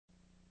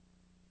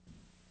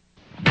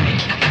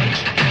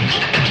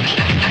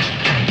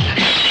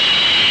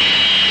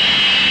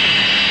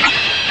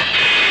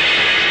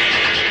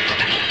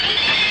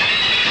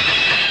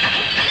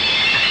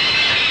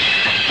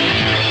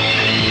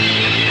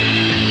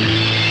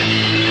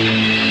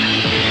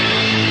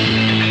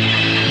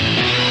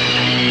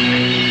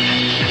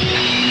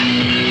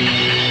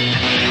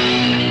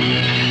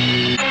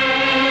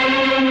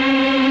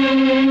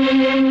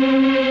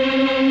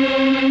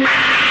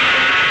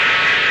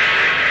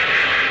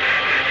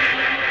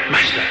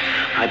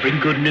bring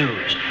good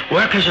news.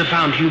 Workers have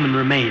found human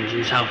remains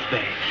in South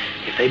Bay.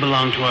 If they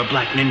belong to our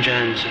black ninja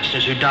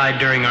ancestors who died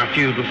during our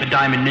feud with the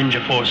Diamond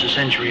Ninja Force a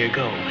century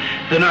ago,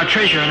 then our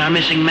treasure and our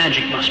missing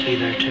magic must be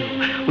there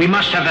too. We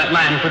must have that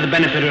land for the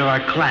benefit of our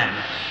clan.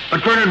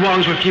 But Bernard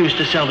Wong's refused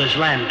to sell this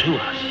land to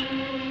us.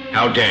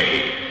 How dare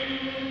he?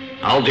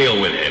 I'll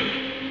deal with him.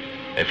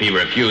 If he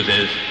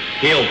refuses,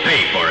 he'll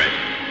pay for it.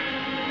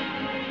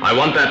 I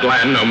want that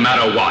land no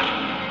matter what.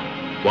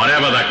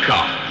 Whatever the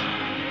cost.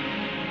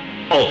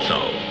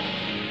 Also,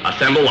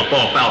 assemble the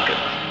 4 falcons.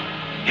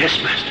 Yes,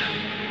 Master.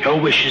 Your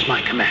wish is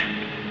my command.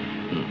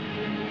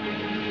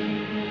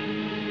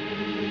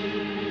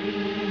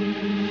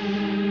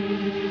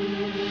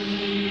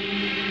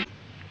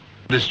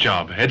 This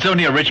job. It's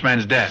only a rich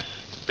man's death.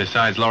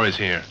 Besides, Laurie's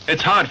here.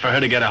 It's hard for her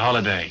to get a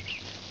holiday.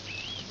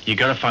 You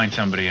gotta find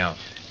somebody else.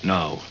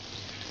 No.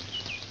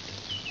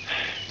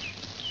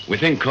 We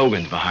think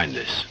Kogan's behind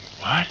this.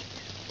 What?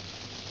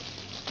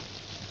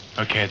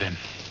 Okay, then.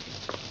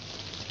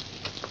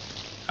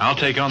 I'll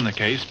take on the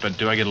case, but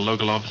do I get a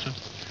local officer?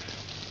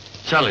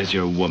 Sally's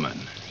your woman.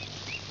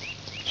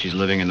 She's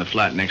living in the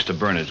flat next to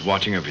Bernard's,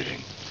 watching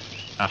everything.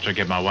 After I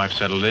get my wife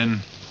settled in,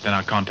 then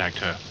I'll contact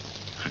her.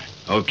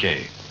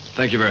 Okay.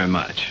 Thank you very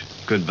much.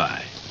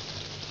 Goodbye.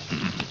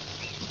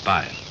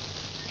 Bye.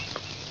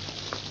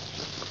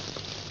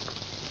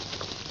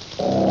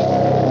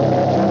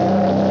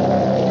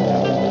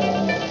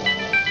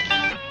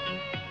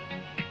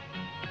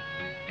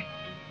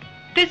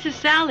 This is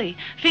Sally.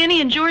 Fanny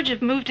and George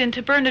have moved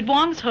into Bernard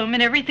Wong's home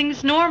and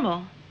everything's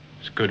normal.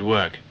 It's good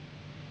work.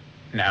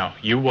 Now,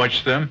 you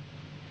watch them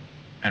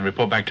and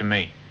report back to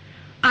me.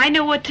 I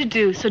know what to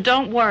do, so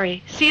don't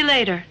worry. See you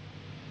later.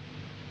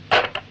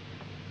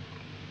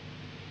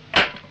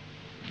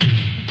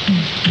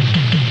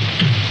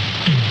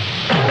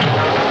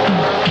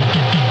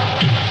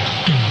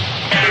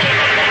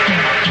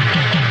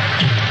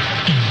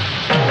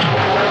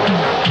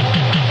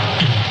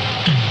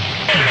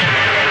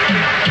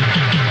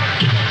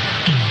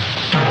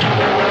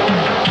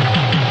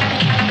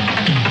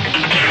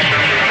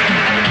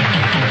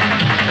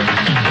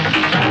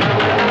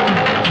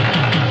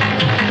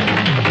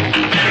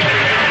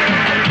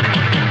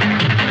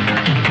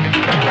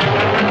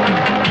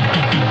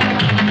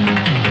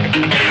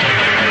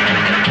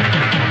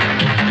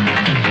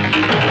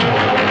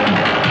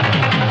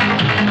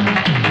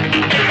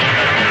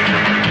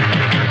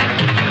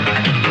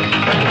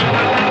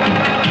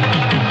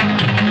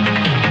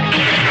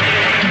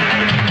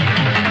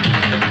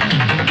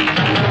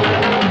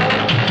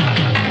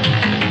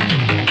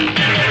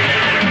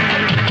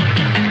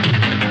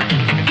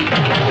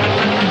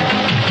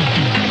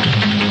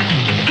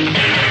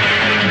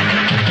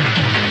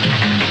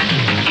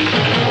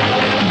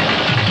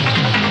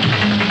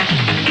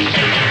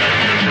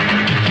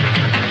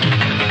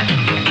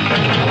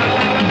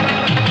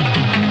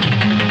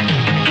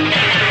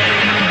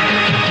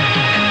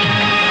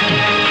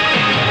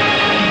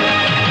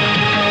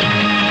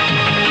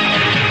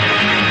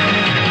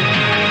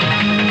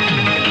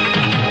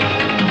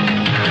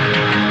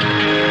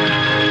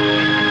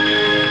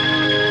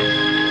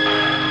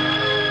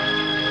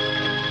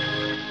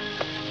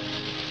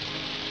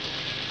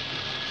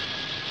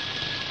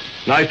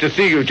 Nice to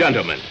see you,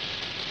 gentlemen.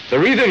 The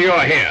reason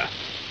you're here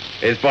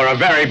is for a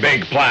very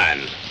big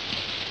plan.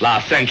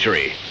 Last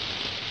century,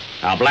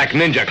 our Black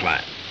Ninja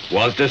clan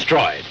was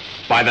destroyed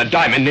by the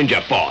Diamond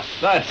Ninja Force.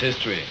 That's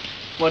history.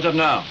 What of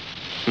now?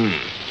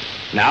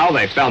 Now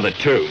they found the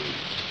tomb.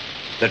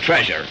 The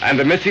treasure and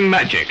the missing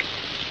magic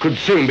could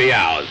soon be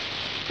ours.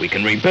 We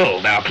can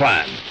rebuild our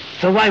clan.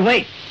 So why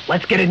wait?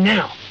 Let's get it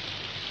now.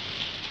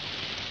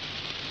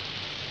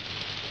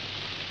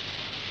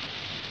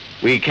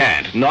 We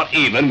can't, not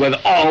even with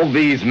all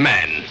these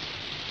men.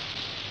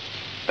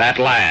 That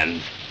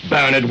land's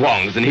Bernard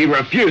Wong's, and he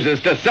refuses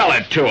to sell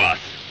it to us.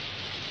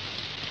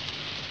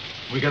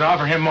 We could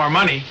offer him more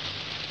money.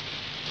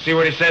 See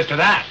what he says to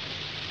that.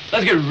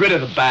 Let's get rid of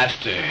the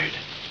bastard.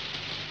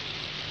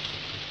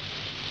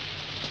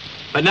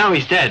 But now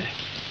he's dead.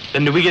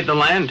 Then do we get the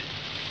land?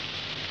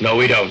 No,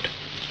 we don't.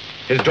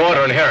 His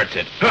daughter inherits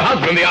it. Her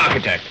husband, the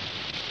architect,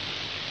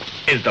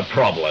 is the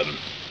problem.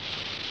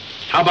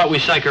 How about we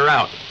psych her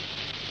out?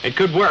 It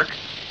could work.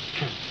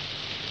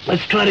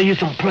 Let's try to use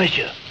some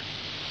pressure.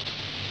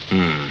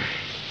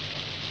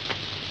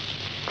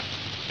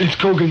 It's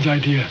Kogan's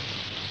idea.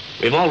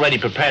 We've already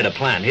prepared a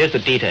plan. Here's the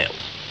details.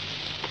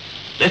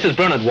 This is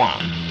Bernard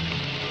Wong.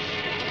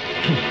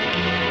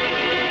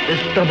 This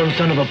stubborn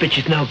son of a bitch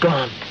is now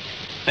gone.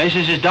 This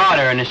is his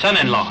daughter and his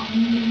son-in-law.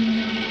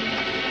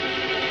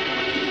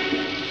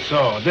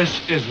 So, this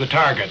is the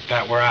target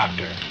that we're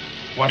after.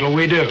 What'll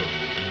we do?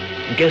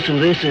 And guess who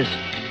this is?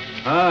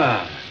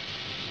 Ah.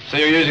 So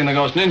you're using the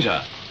Ghost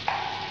Ninja?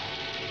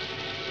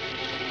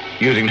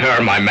 Using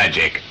her, my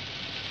magic.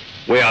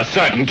 We are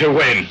certain to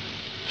win.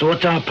 So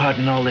what's our part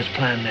in all this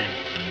plan, then?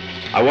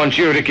 I want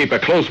you to keep a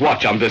close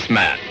watch on this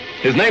man.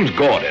 His name's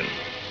Gordon.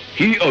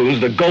 He owns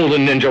the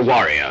Golden Ninja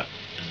Warrior.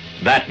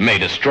 That may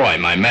destroy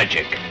my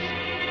magic.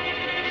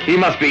 He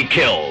must be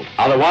killed.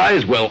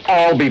 Otherwise, we'll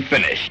all be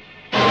finished.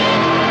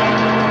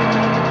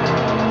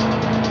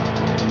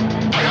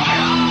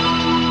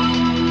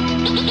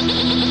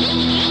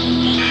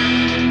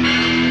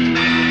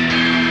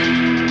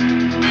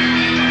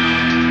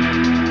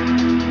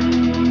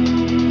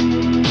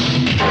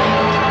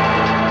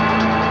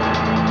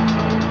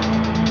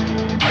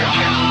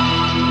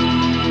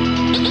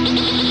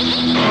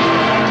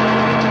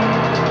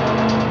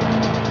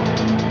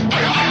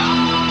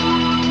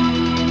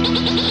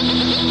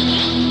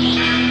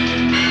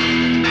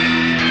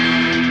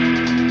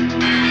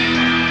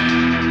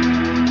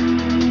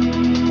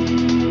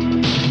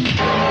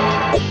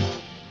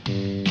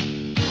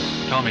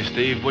 Tell me,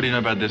 Steve, what do you know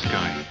about this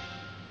guy?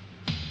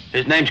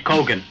 His name's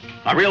Kogan.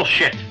 A real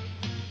shit.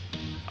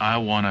 I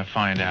want to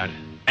find out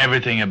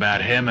everything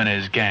about him and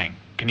his gang.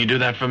 Can you do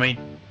that for me?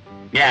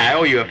 Yeah, I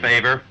owe you a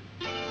favor.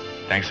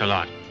 Thanks a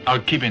lot. I'll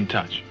keep in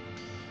touch.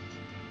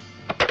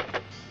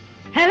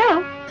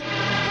 Hello?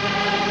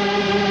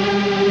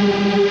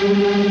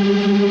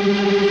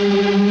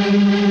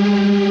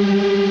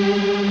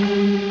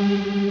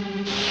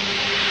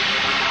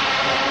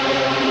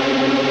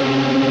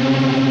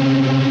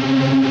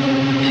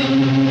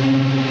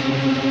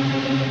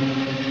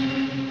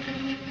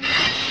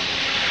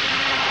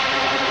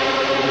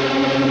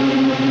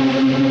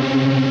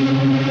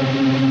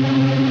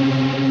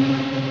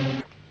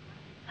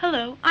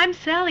 Hello, I'm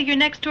Sally, your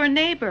next-door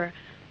neighbor.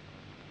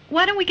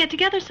 Why don't we get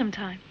together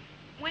sometime?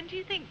 When do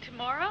you think?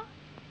 Tomorrow?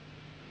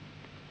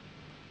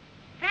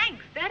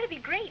 Thanks. That'd be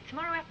great.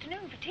 Tomorrow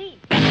afternoon for tea.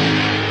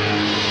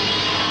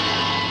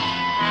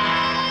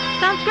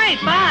 Sounds great.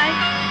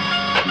 Bye.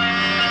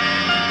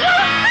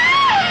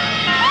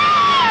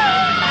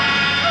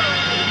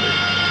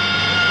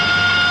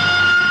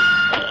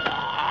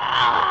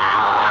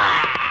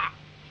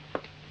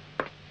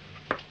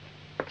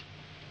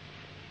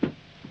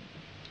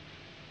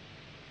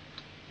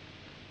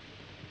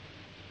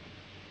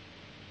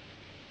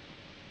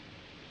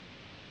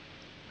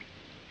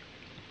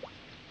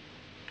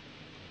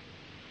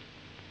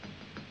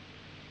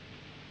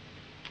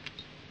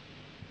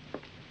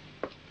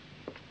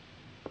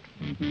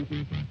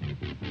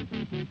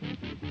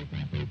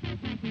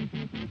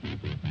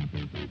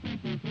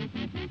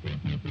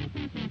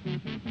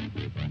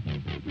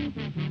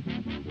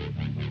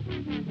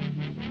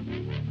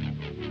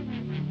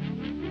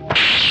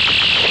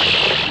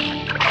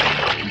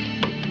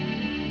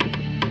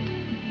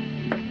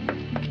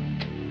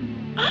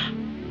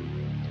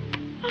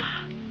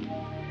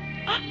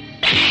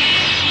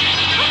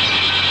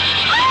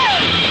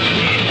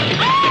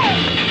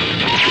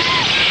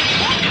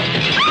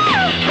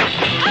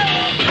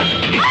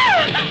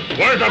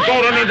 Where's the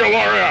golden ninja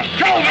warrior?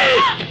 Tell me!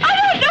 I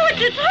don't know what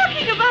you're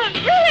talking about.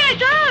 Really, I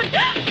don't.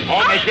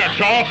 Honest, you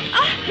talk.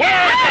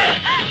 Where is it?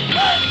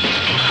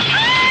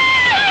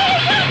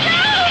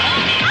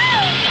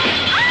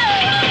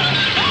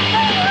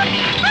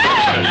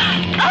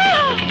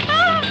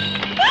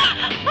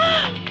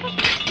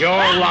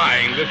 You're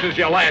lying. This is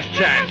your last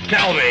chance.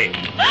 Tell me.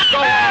 Go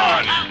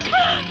on. I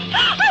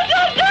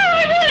don't know.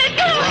 I really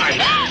don't.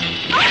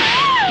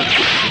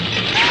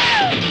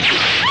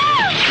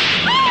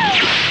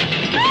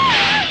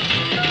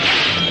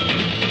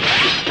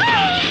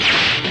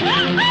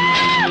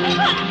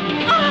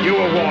 You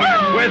were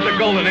warned. Where's the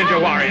golden ninja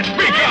warrior?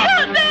 Speak up!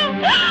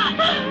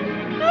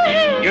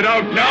 You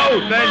don't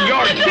know? Then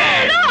you're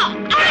dead!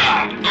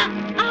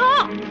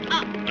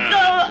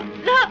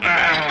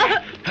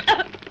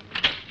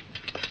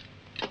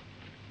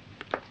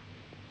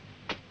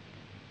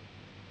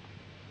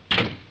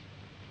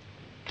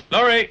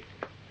 Laurie!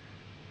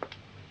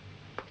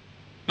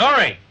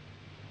 Laurie!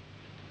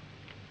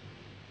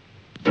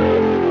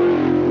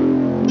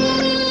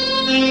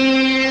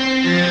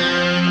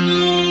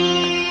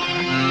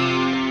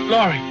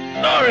 Laurie!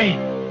 Laurie!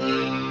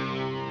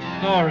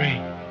 Laurie!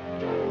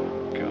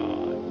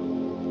 God.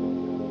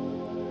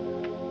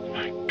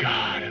 My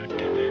God, who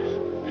did this?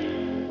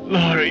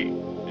 Laurie!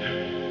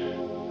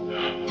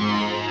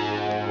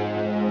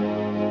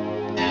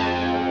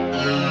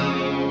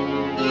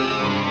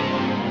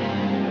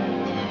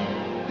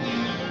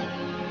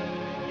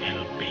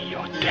 It'll be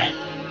your death.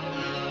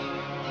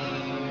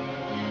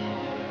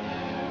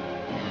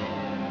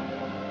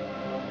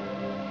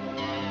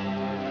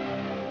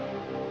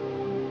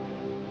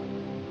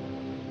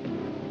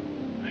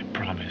 I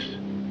promise.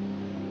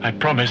 I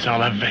promise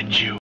I'll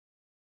avenge you.